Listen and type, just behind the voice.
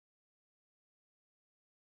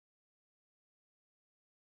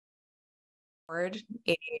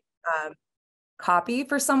a copy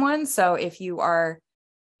for someone. So if you are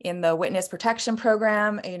in the witness protection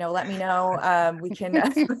program, let me know. We can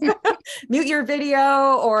mute your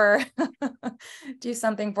video or do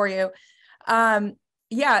something for you.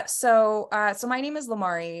 Yeah, so my name is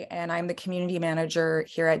Lamari, and I'm the community manager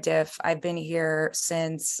here at DIF. I've been here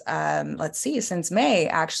since, since May,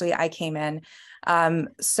 actually, I came in.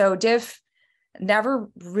 So DIF never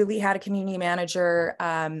really had a community manager.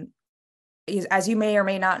 As you may or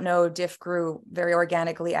may not know, DIF grew very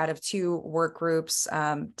organically out of two work groups,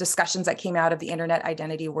 discussions that came out of the Internet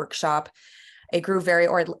Identity Workshop. It grew very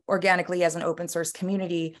organically as an open source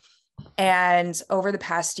community. And over the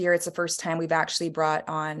past year, it's the first time we've actually brought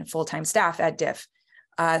on full-time staff at DIF.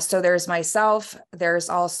 So there's myself, there's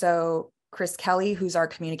also Chris Kelly, who's our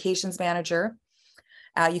communications manager.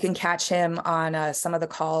 You can catch him on some of the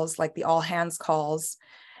calls, like the all hands calls.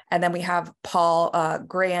 And then we have Paul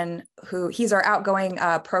Grahan, he's our outgoing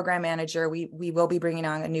program manager. We will be bringing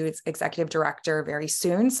on a new executive director very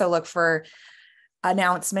soon. So look for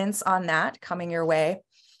announcements on that coming your way.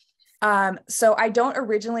 So I don't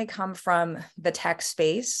originally come from the tech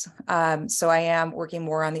space. So I am working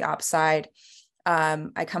more on the ops side.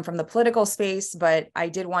 I come from the political space, but I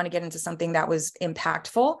did want to get into something that was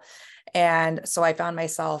impactful. And so I found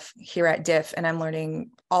myself here at DIF, and I'm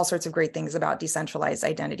learning all sorts of great things about decentralized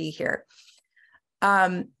identity here.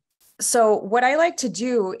 So what I like to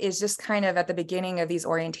do is just kind of at the beginning of these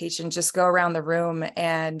orientations, just go around the room.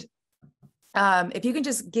 And if you can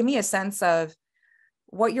just give me a sense of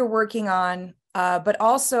what you're working on, but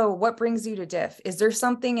also what brings you to DIF. Is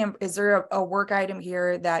there a work item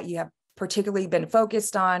here that you have particularly been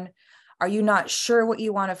focused on? Are you not sure what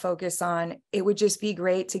you want to focus on? It would just be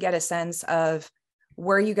great to get a sense of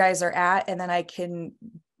where you guys are at, and then I can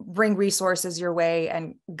bring resources your way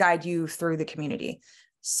and guide you through the community.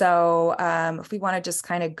 So if we want to just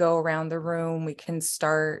kind of go around the room, we can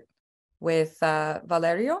start with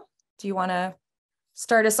Valerio. Do you want to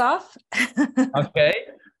start us off? Okay.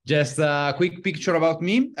 Just a quick picture about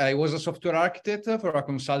me. I was a software architect for a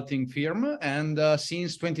consulting firm, and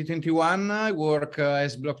since 2021, I work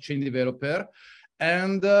as blockchain developer.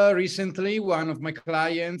 And recently, one of my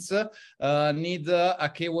clients need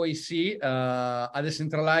a KYC, a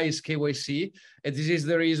decentralized KYC. And this is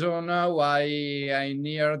the reason why I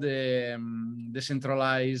near the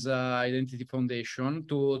Decentralized Identity Foundation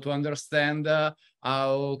to understand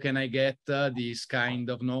how can I get this kind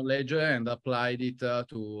of knowledge and applied it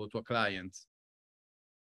to a client.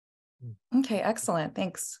 Okay, excellent.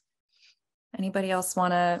 Thanks. Anybody else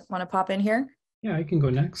want to pop in here? Yeah, I can go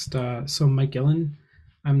next. So Mike Gillen,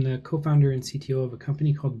 I'm the co-founder and CTO of a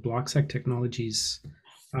company called Blocksec Technologies.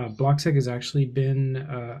 Blocksec has actually been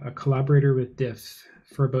a collaborator with DIF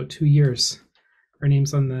for about 2 years. Our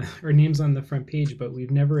name's on the front page, but we've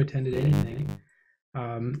never attended anything.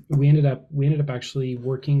 We ended up actually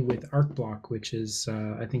working with ArcBlock, which is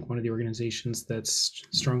I think one of the organizations that's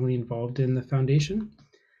strongly involved in the foundation,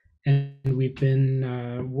 and we've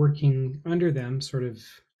been working under them, sort of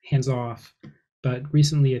hands off. But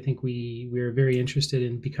recently, I think we're very interested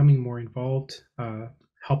in becoming more involved,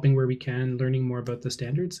 helping where we can, learning more about the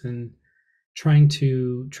standards, and trying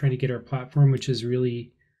to get our platform, which is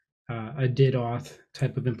really a DID-auth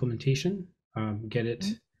type of implementation, get it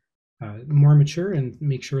more mature and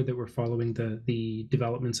make sure that we're following the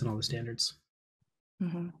developments and all the standards.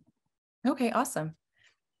 Mm-hmm. Okay, awesome.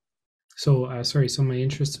 So so my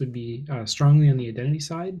interests would be strongly on the identity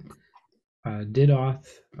side, DID-auth,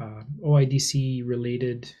 OIDC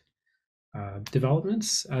related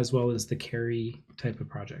developments, as well as the carry type of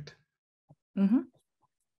project. Mm-hmm.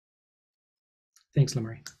 Thanks,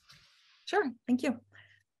 Lamari. Sure, thank you.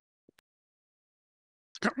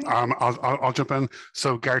 I'll jump in.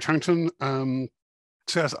 So Gary Turrington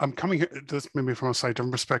says, I'm coming here this maybe from a slightly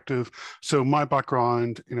different perspective. So my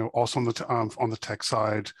background, also on the tech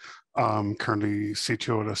side, currently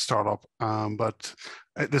CTO at a startup, but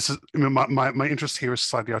this is my interest here is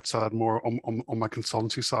slightly outside, more on my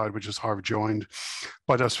consultancy side, which is how I've joined.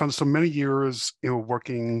 But I've spent so many years,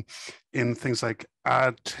 working in things like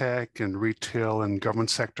ad tech and retail and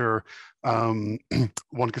government sector.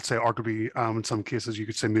 One could say arguably, in some cases, you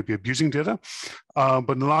could say maybe abusing data. But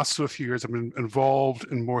in the last few years, I've been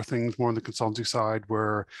involved in more things, more on the consultancy side,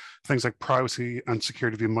 where things like privacy and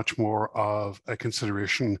security be much more of a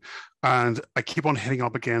consideration. And I keep on hitting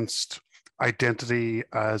up against identity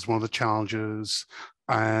as one of the challenges.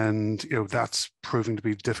 And that's proving to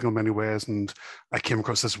be difficult in many ways. And I came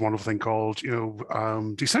across this wonderful thing called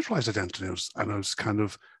decentralized identity, and I was kind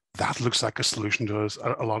of that looks like a solution to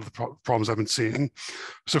a lot of the problems I've been seeing.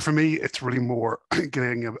 So for me, it's really more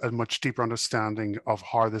getting a much deeper understanding of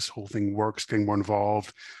how this whole thing works, getting more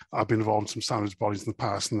involved. I've been involved in some standards bodies in the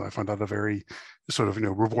past, and I find that a very sort of,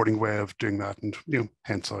 rewarding way of doing that. And,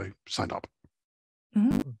 hence I signed up.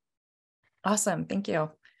 Mm-hmm. Awesome. Thank you.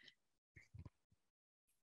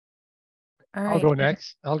 All right. I'll go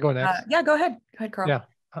next. Yeah, go ahead. Go ahead, Carl. Yeah.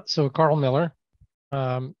 So Carl Miller.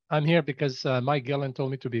 I'm here because Mike Gillen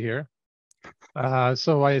told me to be here.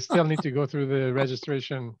 So I still need to go through the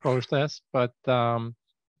registration process, but I'm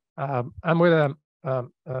with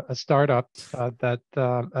a startup that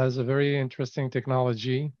has a very interesting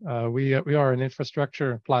technology. We are an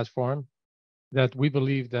infrastructure platform that we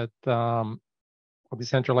believe that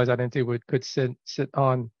decentralized identity could sit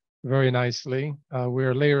on very nicely.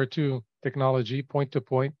 We're layer 2 technology,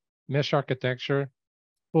 point-to-point, mesh architecture,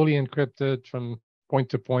 fully encrypted from point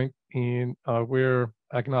to point, and we're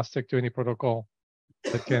agnostic to any protocol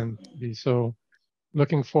that can be. So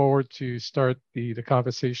looking forward to start the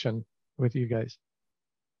conversation with you guys.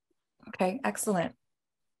 Okay, excellent.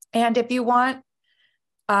 And if you want,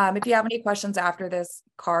 if you have any questions after this,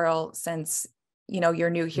 Carl, since you're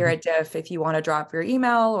new here at DIF, if you want to drop your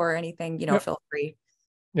email or anything, feel free.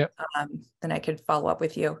 Yeah. Then I could follow up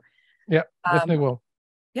with you. Yeah, definitely will.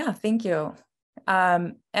 Yeah, thank you.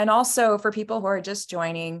 And also for people who are just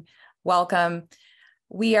joining, welcome.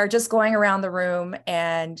 We are just going around the room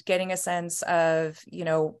and getting a sense of,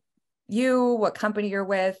 what company you're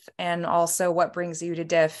with, and also what brings you to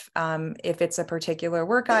DIF. If it's a particular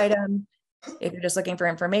work item, if you're just looking for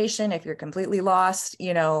information, if you're completely lost,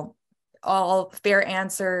 all fair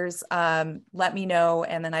answers, let me know,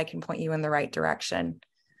 and then I can point you in the right direction.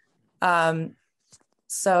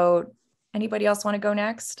 So anybody else want to go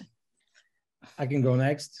next? I can go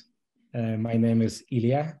next. My name is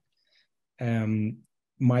Ilya.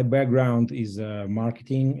 My background is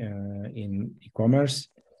marketing in e-commerce,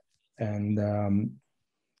 and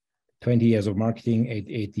 20 years of marketing,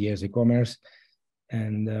 8 years e-commerce.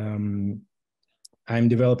 And I'm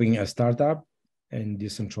developing a startup in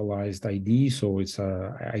decentralized ID. So it's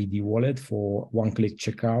a ID wallet for one-click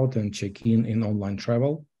checkout and check-in in online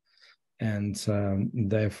travel. And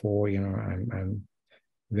therefore, I'm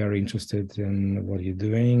very interested in what you're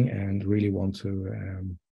doing and really want to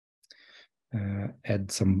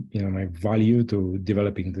add some, my value to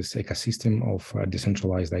developing this ecosystem of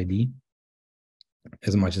decentralized ID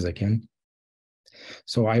as much as I can.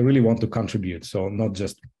 So I really want to contribute. So not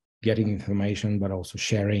just getting information, but also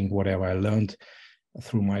sharing whatever I learned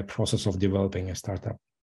through my process of developing a startup.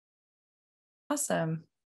 Awesome.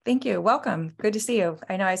 Thank you. Welcome. Good to see you.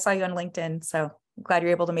 I know I saw you on LinkedIn, so I'm glad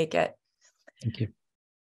you're able to make it. Thank you.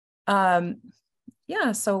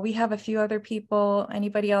 Yeah, so we have a few other people.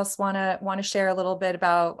 Anybody else want to share a little bit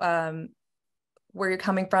about where you're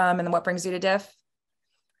coming from and then what brings you to DIF?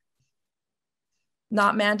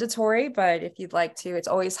 Not mandatory, but if you'd like to, it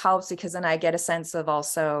always helps because then I get a sense of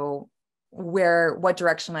also what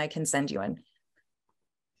direction I can send you in.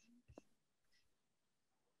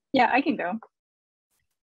 Yeah, I can go.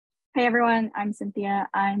 Hey everyone, I'm Cynthia.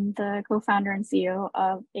 I'm the co-founder and CEO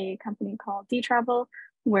of a company called DTravel.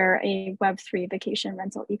 We're a Web3 vacation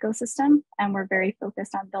rental ecosystem, and we're very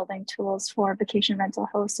focused on building tools for vacation rental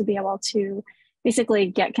hosts to be able to basically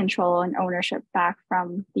get control and ownership back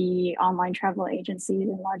from the online travel agencies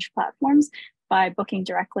and large platforms by booking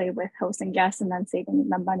directly with hosts and guests and then saving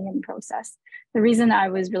them money in the process. The reason I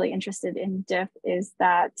was really interested in DIF is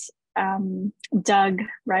that Doug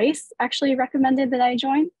Rice actually recommended that I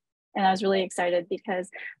join. And I was really excited because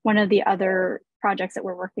one of the other projects that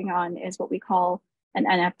we're working on is what we call an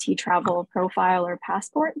NFT travel profile or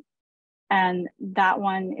passport. And that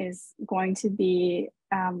one is going to be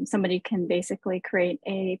somebody can basically create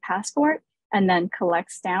a passport and then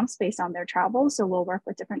collect stamps based on their travel. So we'll work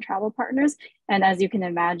with different travel partners. And as you can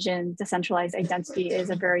imagine, decentralized identity is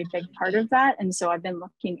a very big part of that. And so I've been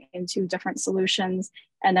looking into different solutions.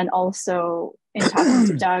 And then also in talking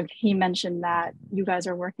to Doug, he mentioned that you guys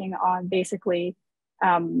are working on basically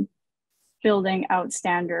building out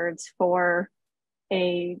standards for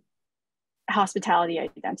a hospitality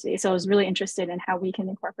identity. So I was really interested in how we can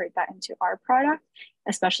incorporate that into our product,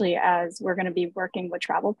 especially as we're going to be working with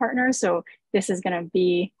travel partners. So this is going to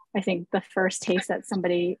be, I think, the first taste that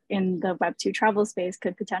somebody in the Web2 travel space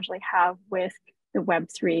could potentially have with the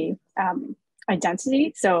Web3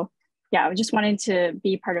 identity. So yeah, I just wanted to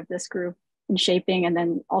be part of this group and shaping, and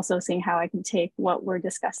then also seeing how I can take what we're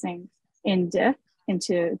discussing in DIF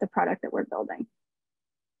into the product that we're building.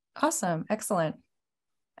 Awesome. Excellent.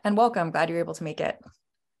 And welcome. Glad you're able to make it.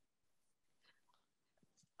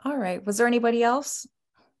 All right. Was there anybody else?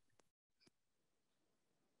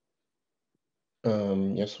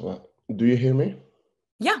 Yes, well, do you hear me?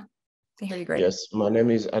 Yeah, I hear you great. Yes, my name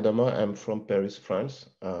is Adama. I'm from Paris, France.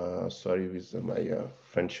 Sorry with my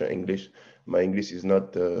French English. My English is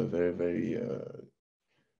not very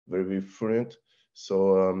fluent.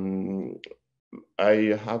 So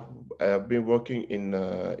I have been working in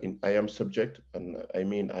IAM subject, and I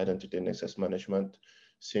mean identity and access management,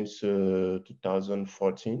 since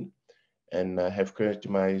 2014. And I have created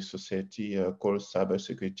my society called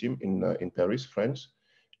Cybersecurity Team in Paris, France.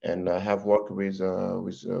 And I have worked with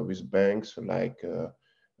banks like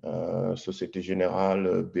Société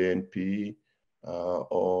Générale, BNP,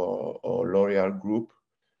 or L'Oréal Group,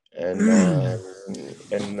 and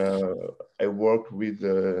I worked with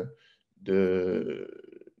the the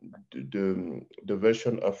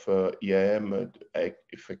version of EIM,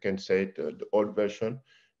 if I can say it, the old version,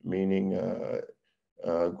 meaning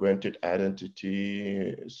granted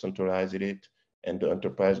identity, centralized it, and the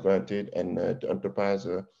enterprise granted, and the enterprise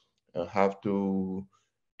have to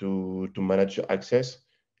manage access.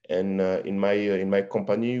 And in my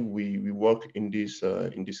company, we work in this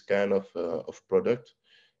kind of product,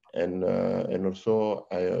 and also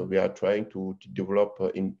we are trying to develop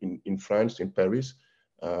in France, in Paris,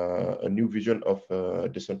 a new vision of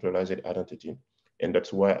decentralized identity, and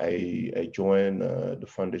that's why I joined the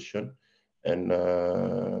foundation, and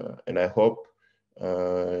I hope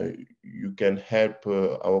you can help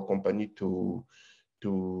our company to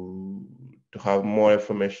have more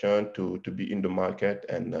information, to be in the market,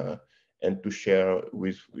 and to share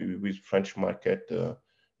with French market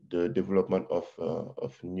the development of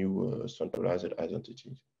new centralized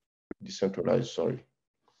identity, decentralized, sorry.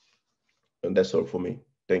 And that's all for me.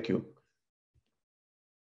 Thank you.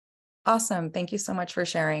 Awesome. Thank you so much for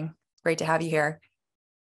sharing. Great to have you here.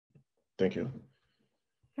 Thank you.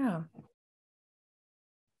 Yeah.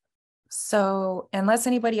 So unless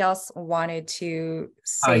anybody else wanted to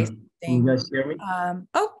say something. Can you guys hear me?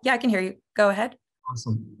 Oh, yeah, I can hear you. Go ahead.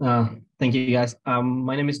 Awesome. Thank you, guys.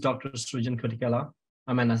 My name is Dr. Srujan Kotikala.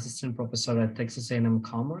 I'm an assistant professor at Texas A&M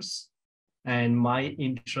Commerce. And my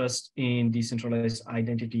interest in decentralized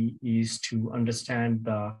identity is to understand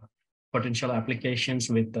the potential applications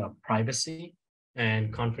with the privacy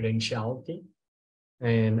and confidentiality.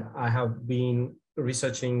 And I have been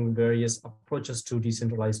researching various approaches to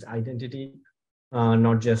decentralized identity,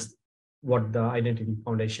 not just what the Identity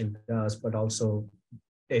Foundation does, but also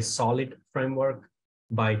a solid framework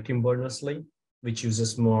by Tim Berners-Lee, which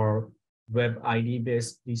uses more web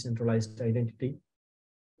ID-based decentralized identity.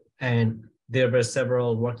 And there were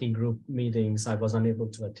several working group meetings I was unable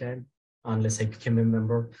to attend unless I became a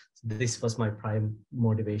member. This was my prime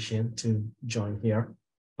motivation to join here.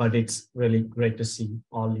 But it's really great to see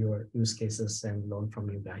all your use cases and learn from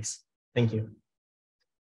you guys. Thank you.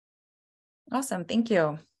 Awesome. Thank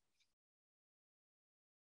you.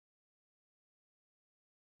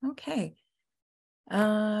 Okay.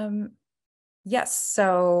 Yes.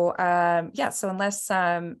 So so unless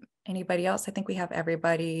anybody else, I think we have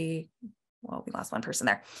everybody. Well, we lost one person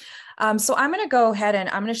there. So I'm going to go ahead and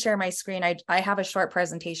I'm going to share my screen. I have a short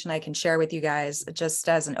presentation I can share with you guys just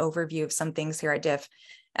as an overview of some things here at DIF.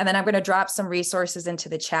 And then I'm going to drop some resources into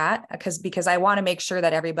the chat because I want to make sure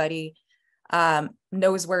that everybody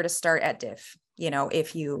knows where to start at DIF. You know,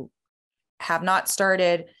 if you have not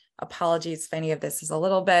started, apologies if any of this is a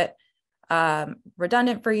little bit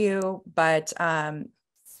redundant for you, but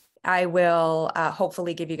I will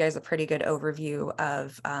hopefully give you guys a pretty good overview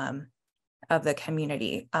of the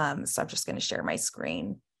community. So I'm just going to share my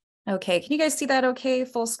screen. Okay, can you guys see that okay,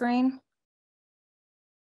 full screen?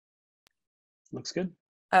 Looks good.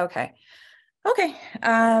 Okay. Okay.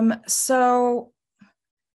 So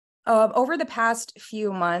over the past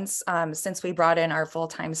few months, since we brought in our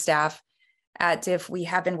full-time staff at DIF, we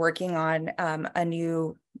have been working on a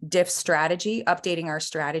new DIF strategy, updating our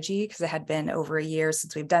strategy, because it had been over a year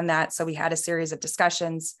since we've done that. So we had a series of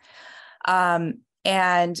discussions.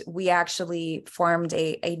 And we actually formed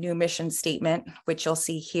a new mission statement, which you'll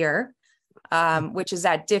see here, which is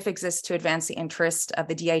that DIF exists to advance the interest of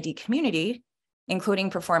the DID community, including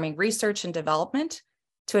performing research and development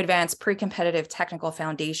to advance pre-competitive technical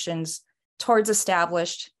foundations towards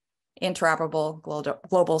established interoperable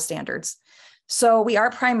global standards. So we are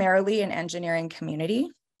primarily an engineering community.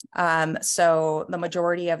 So the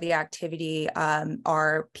majority of the activity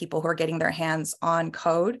are people who are getting their hands on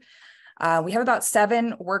code. We have about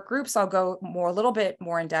 7 work groups. I'll go a little bit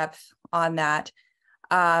more in depth on that.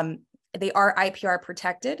 They are IPR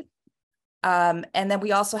protected. And then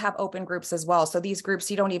we also have open groups as well. So these groups,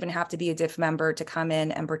 you don't even have to be a DIF member to come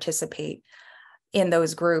in and participate in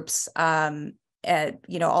those groups. And,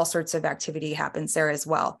 you know, all sorts of activity happens there as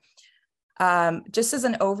well. Just as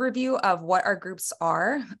an overview of what our groups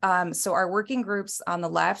are. So our working groups on the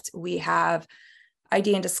left, we have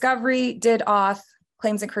ID and Discovery, DID-Auth,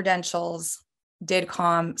 Claims and Credentials,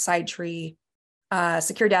 DID-COM, SideTree,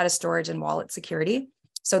 Secure Data Storage, and Wallet Security.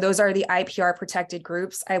 So those are the IPR protected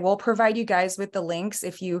groups. I will provide you guys with the links.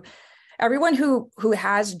 Everyone who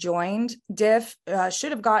has joined DIF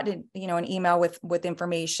should have gotten, an email with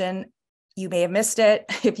information. You may have missed it.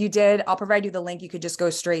 If you did, I'll provide you the link. You could just go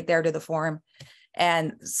straight there to the form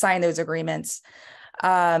and sign those agreements.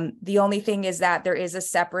 The only thing is that there is a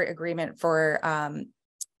separate agreement for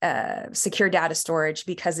secure data storage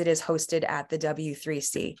because it is hosted at the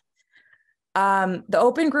W3C. The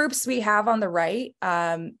open groups we have on the right,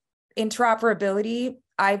 interoperability,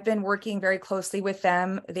 I've been working very closely with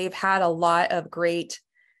them. They've had a lot of great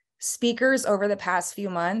speakers over the past few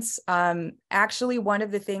months. Actually, one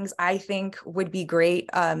of the things I think would be great,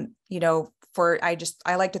 I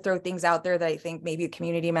like to throw things out there that I think maybe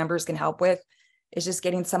community members can help with, is just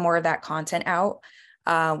getting some more of that content out.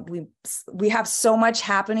 We have so much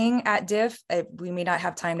happening at DIF. We may not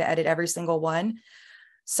have time to edit every single one.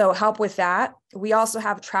 So help with that. We also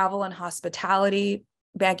have travel and hospitality,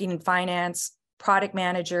 banking and finance, product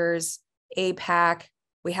managers, APAC.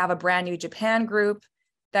 We have a brand new Japan group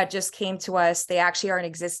that just came to us. They actually are an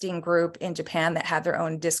existing group in Japan that had their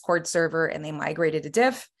own Discord server and they migrated to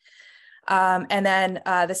DIF. And then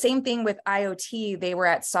the same thing with IoT, they were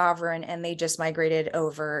at Sovereign and they just migrated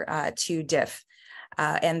over to DIF.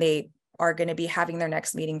 And they are going to be having their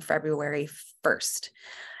next meeting February 1st.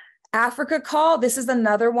 Africa Call, this is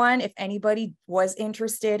another one. If anybody was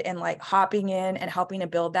interested in hopping in and helping to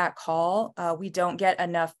build that call, we don't get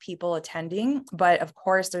enough people attending, but of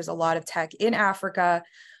course there's a lot of tech in Africa,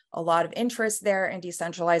 a lot of interest there in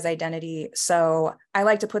decentralized identity. So I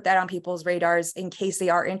like to put that on people's radars in case they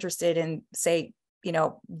are interested in, say,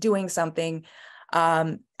 doing something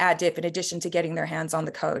at DIF in addition to getting their hands on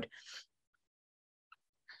the code.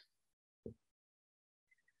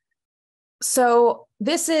 So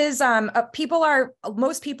this is,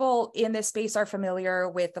 most people in this space are familiar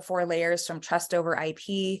with the 4 layers from trust over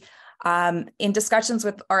IP. In discussions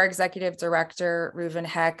with our executive director, Reuven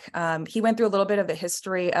Heck, he went through a little bit of the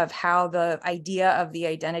history of how the idea of the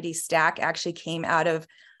identity stack actually came out of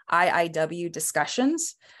IIW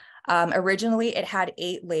discussions. Originally, it had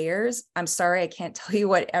 8 layers. I'm sorry, I can't tell you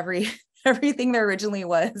what everything there originally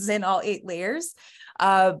was in all 8 layers,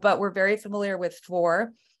 but we're very familiar with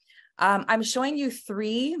 4. I'm showing you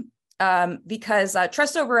 3 because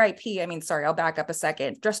trust over IP, I'll back up a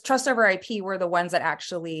second. Trust over IP were the ones that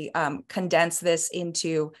actually condense this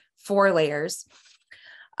into 4 layers.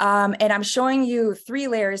 And I'm showing you 3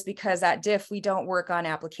 layers because at DIF, we don't work on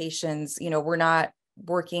applications. We're not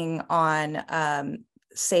working on,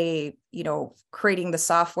 creating the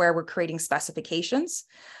software, we're creating specifications.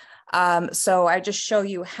 So I just show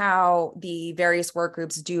you how the various work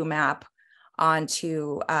groups do map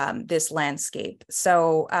onto this landscape.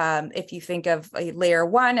 So if you think of layer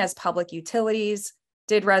 1 as public utilities,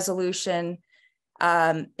 DID resolution,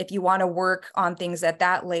 if you want to work on things at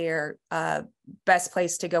that layer, best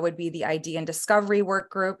place to go would be the ID and Discovery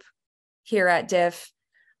work group here at DIF.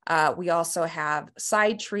 We also have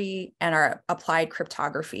SideTree and our applied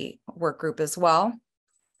cryptography work group as well.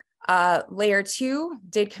 Layer 2,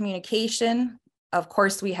 DID communication. Of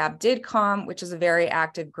course, we have DID-COM, which is a very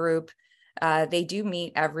active group. They do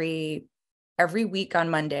meet every week on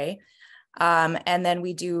Monday. And then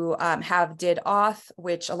we do have DID-Auth,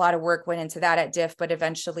 which a lot of work went into that at DIF, but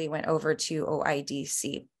eventually went over to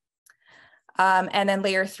OIDC. And then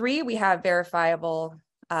layer 3, we have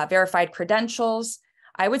verified credentials.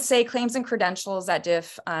 I would say claims and credentials at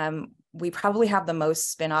DIF, we probably have the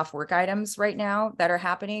most spin-off work items right now that are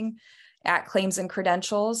happening at claims and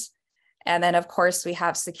credentials. And then, of course, we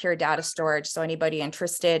have secure data storage. So anybody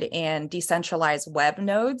interested in decentralized web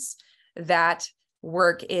nodes, that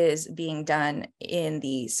work is being done in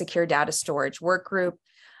the secure data storage work group.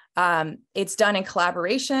 It's done in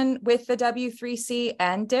collaboration with the W3C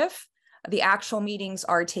and DIF. The actual meetings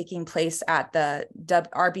are taking place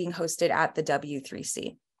are being hosted at the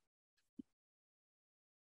W3C.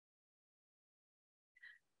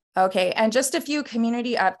 Okay, and just a few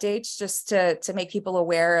community updates just to make people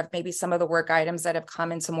aware of maybe some of the work items that have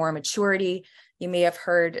come into more maturity. You may have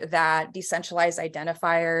heard that decentralized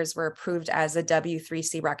identifiers were approved as a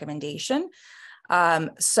W3C recommendation.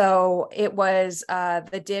 So it was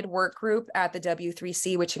the DID work group at the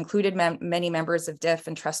W3C, which included many members of DIF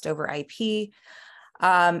and Trust over IP.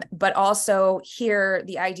 But also here,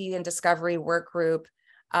 the ID and Discovery work group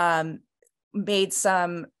made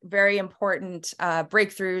some very important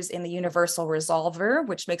breakthroughs in the universal resolver,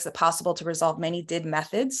 which makes it possible to resolve many DID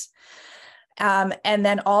methods. And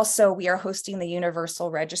then also we are hosting the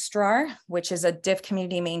universal registrar, which is a DIF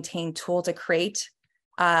community maintained tool to create,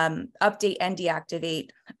 update and deactivate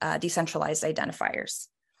decentralized identifiers.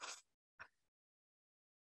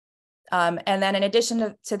 And then in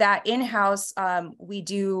addition to that in-house, we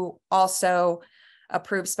do also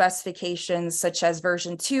approve specifications such as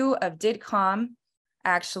version 2 of DIDCOM,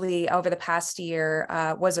 actually over the past year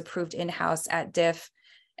was approved in-house at DIF,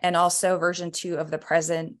 and also version 2 of the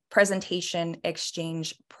presentation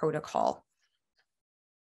exchange protocol.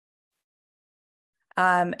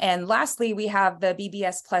 And lastly, we have the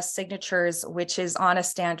BBS Plus signatures, which is on a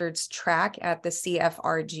standards track at the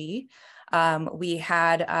CFRG. We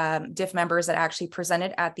had DIF members that actually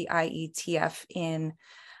presented at the IETF in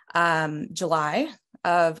July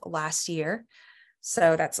of last year.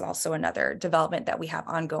 So that's also another development that we have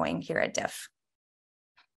ongoing here at DIF.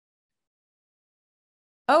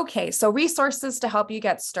 Okay, so resources to help you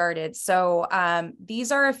get started. So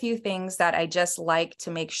these are a few things that I just like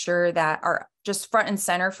to make sure that are just front and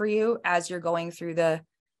center for you as you're going through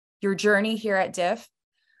your journey here at DIF.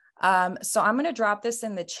 So I'm going to drop this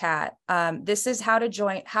in the chat. This is how to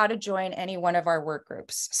join any one of our work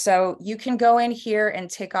groups. So you can go in here and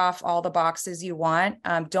tick off all the boxes you want.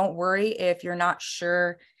 Don't worry if you're not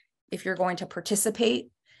sure if you're going to participate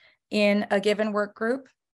in a given work group.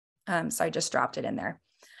 So I just dropped it in there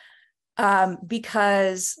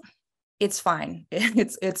because it's fine.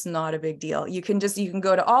 It's not a big deal. You can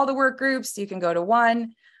go to all the work groups. You can go to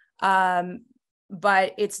one.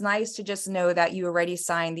 But it's nice to just know that you already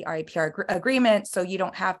signed the IPR agreement, so you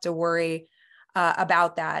don't have to worry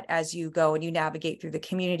about that as you go and you navigate through the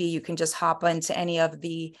community. You can just hop into any of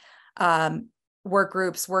the work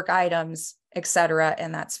groups, work items, etc.,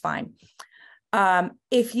 and that's fine.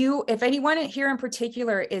 If anyone here in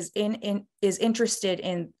particular is interested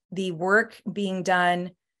in the work being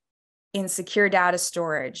done in secure data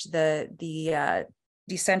storage, the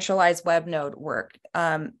decentralized web node work,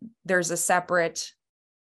 there's a separate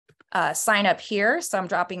sign up here. So I'm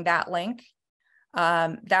dropping that link.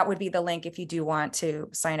 That would be the link if you do want to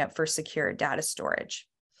sign up for secure data storage.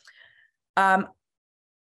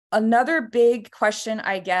 Another big question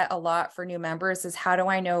I get a lot for new members is, how do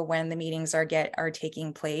I know when the meetings are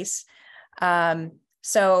taking place?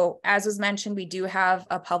 So as was mentioned, we do have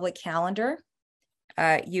a public calendar.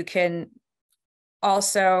 You can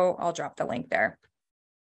also, I'll drop the link there.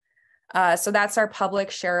 So that's our public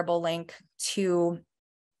shareable link to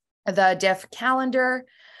the DIF calendar.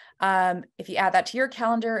 If you add that to your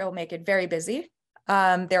calendar, it will make it very busy.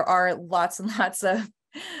 There are lots and lots of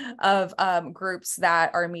groups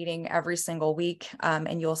that are meeting every single week,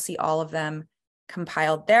 and you'll see all of them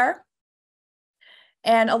compiled there.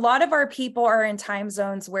 And a lot of our people are in time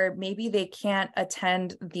zones where maybe they can't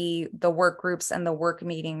attend the work groups and the work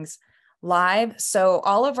meetings live. So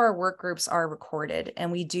all of our work groups are recorded,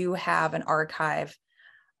 and we do have an archive,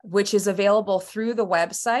 which is available through the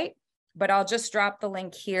website, but I'll just drop the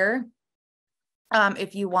link here.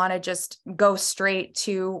 If you want to just go straight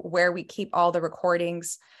to where we keep all the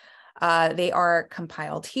recordings, they are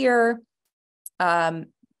compiled here.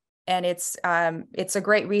 And it's a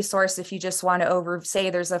great resource if you just want to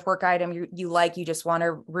say there's a work item you just want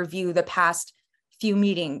to review the past few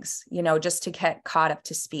meetings, just to get caught up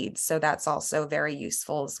to speed. So that's also very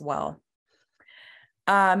useful as well.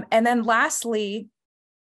 And then lastly,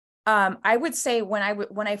 I would say when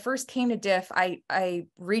I first came to DIF, I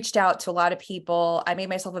reached out to a lot of people. I made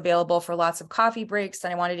myself available for lots of coffee breaks,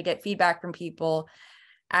 and I wanted to get feedback from people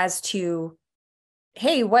as to,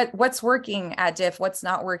 hey, what's working at DIF? What's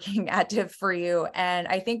not working at DIF for you? And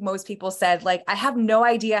I think most people said, like, I have no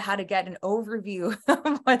idea how to get an overview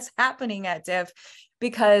of what's happening at DIF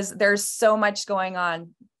because there's so much going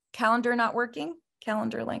on. Calendar not working?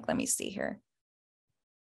 Calendar link, let me see here.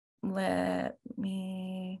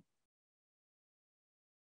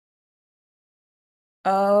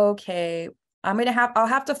 Okay, I'll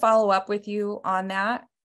have to follow up with you on that.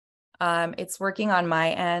 It's working on my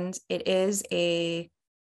end. It is a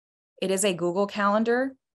Google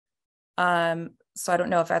Calendar. So I don't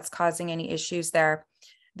know if that's causing any issues there.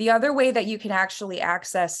 The other way that you can actually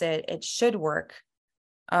access it, it should work.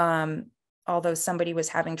 Although somebody was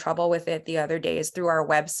having trouble with it the other day, is through our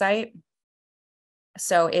website.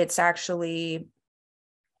 So it's actually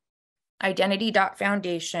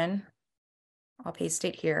identity.foundation. I'll paste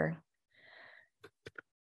it here.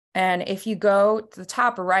 And if you go to the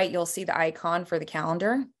top right, you'll see the icon for the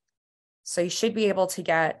calendar. So you should be able to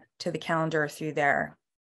get to the calendar through there.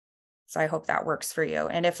 So I hope that works for you.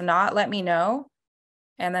 And if not, let me know.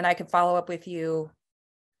 And then I can follow up with you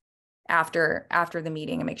after the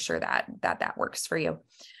meeting and make sure that works for you.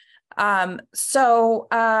 Lastly,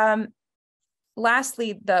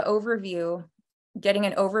 the overview, getting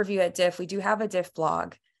an overview at DIF, we do have a DIF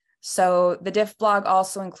blog. So the DIF blog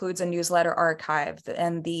also includes a newsletter archive.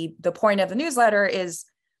 And the point of the newsletter is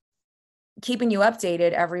keeping you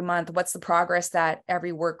updated every month. What's the progress that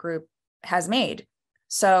every work group has made?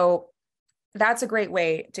 So that's a great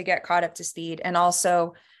way to get caught up to speed. And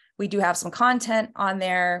also we do have some content on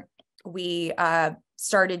there. We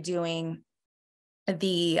started doing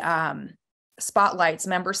the spotlights,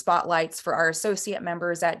 member spotlights for our associate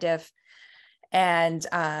members at DIF, and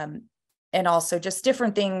also just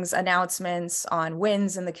different things, announcements on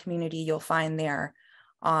wins in the community you'll find there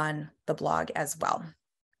on the blog as well.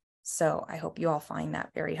 So I hope you all find that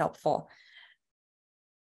very helpful.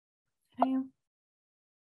 Okay.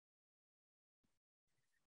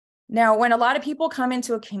 Now, when a lot of people come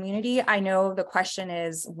into a community, I know the question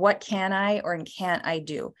is, what can I or can't I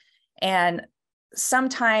do? And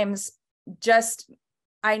sometimes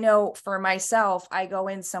I know for myself, I go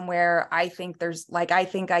in somewhere, I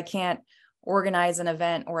think I can't organize an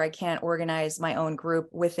event, or I can't organize my own group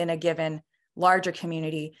within a given larger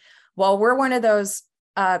community. Well, we're one of those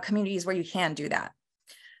communities where you can do that.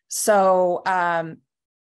 So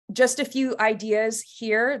just a few ideas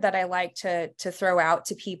here that I like to throw out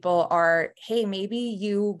to people are, hey, maybe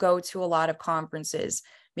you go to a lot of conferences,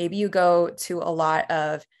 maybe you go to a lot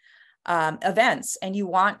of events and you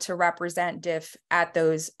want to represent DIF at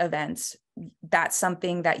those events. That's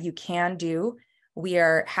something that you can do. We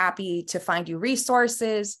are happy to find you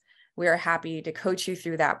resources. We are happy to coach you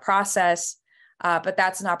through that process, but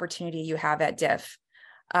that's an opportunity you have at DIF.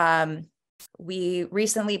 We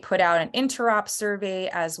recently put out an interop survey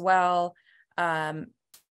as well,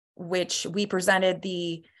 which we presented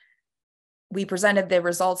the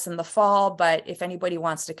results in the fall, but if anybody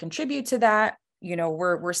wants to contribute to that,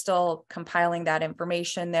 we're still compiling that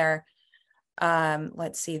information there.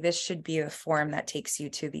 Let's see, this should be the form that takes you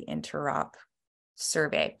to the interop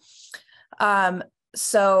survey.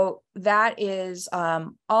 So that is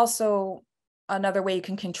also another way you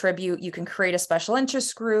can contribute. You can create a special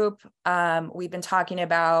interest group. We've been talking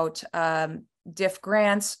about DIF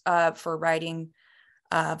grants for writing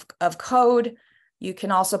of code. You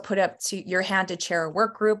can also put up to your hand to chair a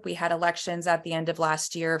work group. We had elections at the end of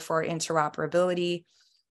last year for interoperability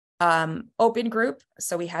open group.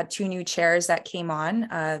 So we had 2 new chairs that came on,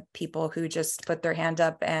 people who just put their hand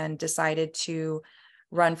up and decided to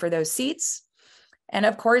run for those seats. And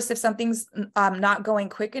of course, if something's not going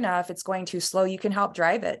quick enough, it's going too slow, you can help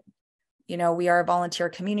drive it. We are a volunteer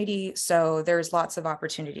community, so there's lots of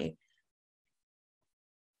opportunity.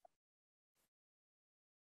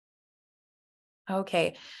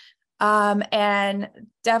 Okay. And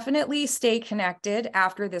definitely stay connected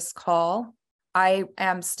after this call. I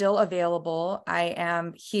am still available. I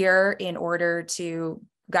am here in order to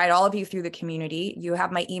guide all of you through the community. You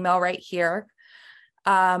have my email right here.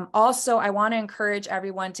 Also, I want to encourage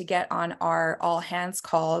everyone to get on our all hands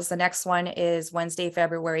calls. The next one is Wednesday,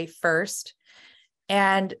 February 1st.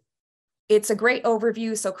 And it's a great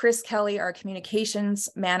overview. So Chris Kelly, our communications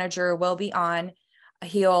manager, will be on.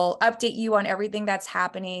 He'll update you on everything that's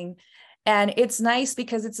happening. And it's nice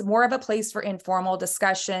because it's more of a place for informal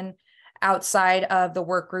discussion outside of the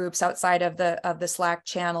work groups, outside of the Slack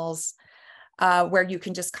channels, where you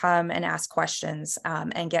can just come and ask questions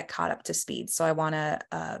and get caught up to speed. So I want to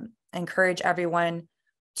encourage everyone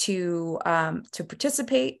to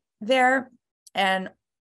participate there. And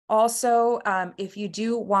also, if you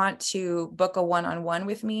do want to book a one-on-one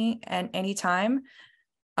with me at any time,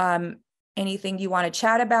 anything you want to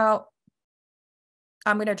chat about,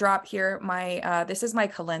 I'm going to drop here my, this is my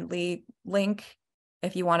Calendly link.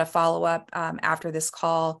 If you want to follow up after this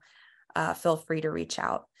call, feel free to reach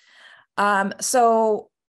out. So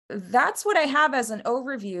that's what I have as an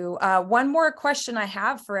overview. One more question I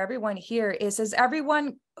have for everyone here is, has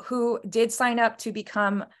everyone who did sign up to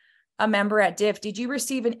become a member at DIF, did you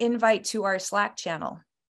receive an invite to our Slack channel?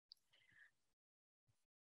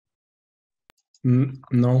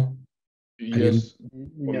 No. Yes.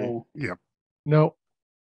 No. Yep. No.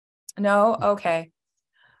 No? Okay.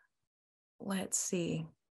 Let's see.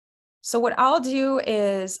 So what I'll do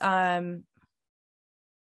is, so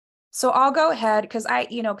I'll go ahead because I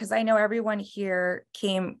know everyone here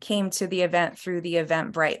came to the event through the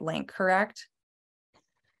Eventbrite link, correct?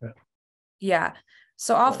 Yeah.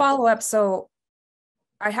 So I'll follow up. So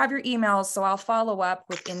I have your emails, so I'll follow up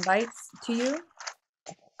with invites to you,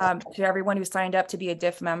 to everyone who signed up to be a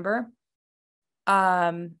DIF member.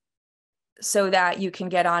 so that you can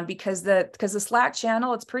get on, because the Slack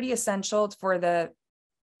channel, it's pretty essential for the,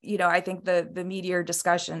 I think the meatier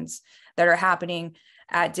discussions that are happening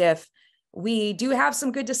at DIF. We do have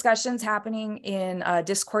some good discussions happening in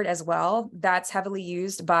Discord as well. That's heavily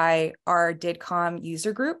used by our DIDCOM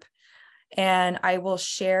user group. And I will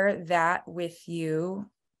share that with you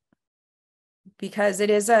because it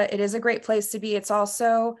is a great place to be. It's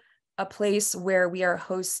also a place where we are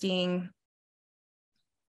hosting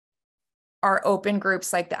our open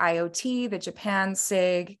groups like the IoT, the Japan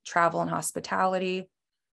SIG, travel and hospitality.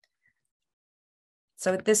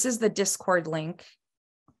 So this is the Discord link.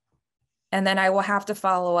 And then I will have to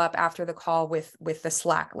follow up after the call with the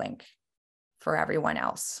Slack link for everyone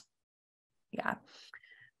else. Yeah.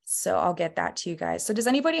 So I'll get that to you guys. So does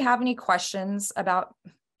anybody have any questions about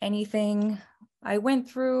anything I went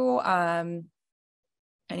through?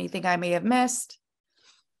 Anything I may have missed?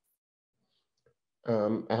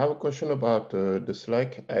 I have a question about the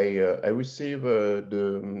Slack. I received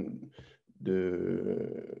the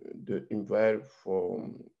invite for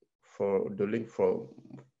the link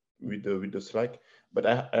with the Slack, but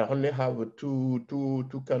I only have two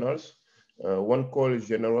canals. One call is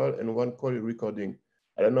general and one call is recording.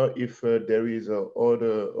 I don't know if there is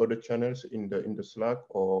other channels in the Slack,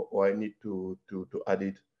 or I need to add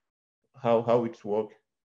it. How it's work?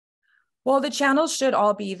 Well, the channels should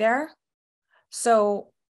all be there.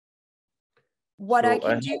 So what I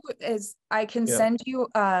can do is I can send you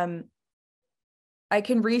I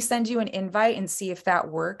can resend you an invite and see if that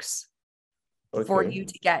works for you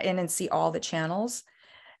to get in and see all the channels.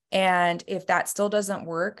 And if that still doesn't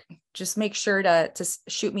work, just make sure to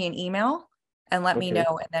shoot me an email and let me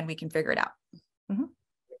know, and then we can figure it out. Mm-hmm.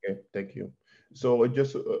 Okay, thank you. So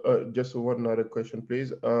just one other question,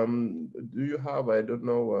 please. Do you have, I don't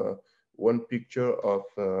know, one picture of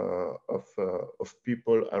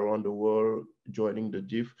people around the world joining the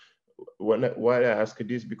DIF? Why I ask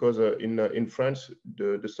this, because in France,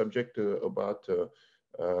 the subject about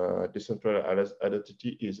decentralized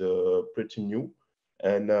identity is pretty new,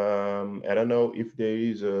 and I don't know if there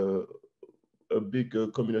is a big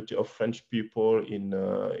community of French people in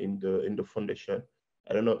the foundation.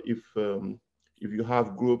 I don't know if you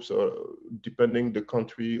have groups, or depending the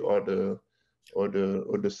country or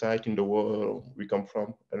the site in the world we come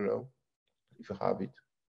from. I don't know if you have it.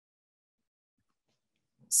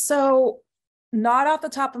 So not off the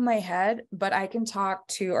top of my head, but I can talk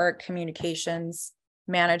to our communications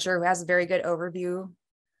manager who has a very good overview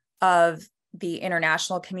of the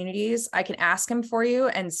international communities. I can ask him for you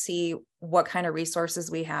and see what kind of resources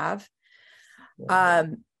we have.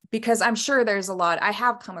 Because I'm sure there's a lot. I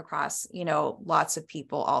have come across, lots of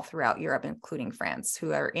people all throughout Europe, including France,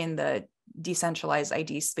 who are in the decentralized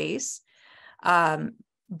ID space. But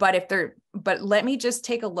let me just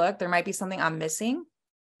take a look. There might be something I'm missing,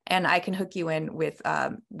 and I can hook you in with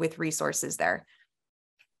resources there.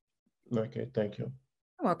 Okay, thank you.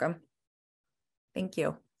 You're welcome. Thank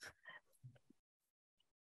you.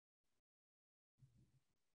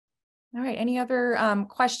 All right, any other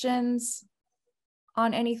questions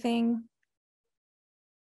on anything?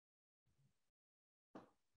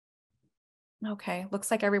 Okay,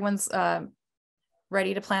 looks like everyone's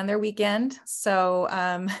ready to plan their weekend. So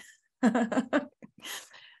I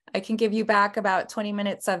can give you back about 20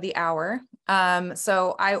 minutes of the hour.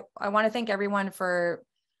 So I want to thank everyone for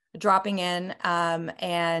dropping in,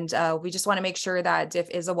 and we just want to make sure that DIF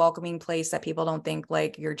is a welcoming place, that people don't think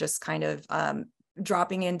like you're just kind of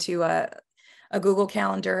dropping into a Google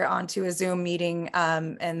Calendar onto a Zoom meeting,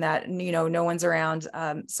 and that no one's around.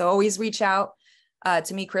 So always reach out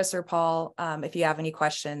to me, Chris, or Paul if you have any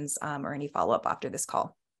questions or any follow-up after this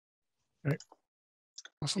call. Right.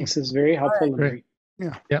 Awesome. This is very helpful. And great.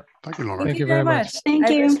 Yeah. Yep. Thank you, Laura. Thank you very much. Thank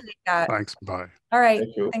you. I appreciate that. Thanks. Bye. All right.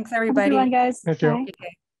 Thank you. Thanks, everybody. Have a good one, guys. Thank you.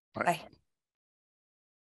 Bye. Bye. Bye.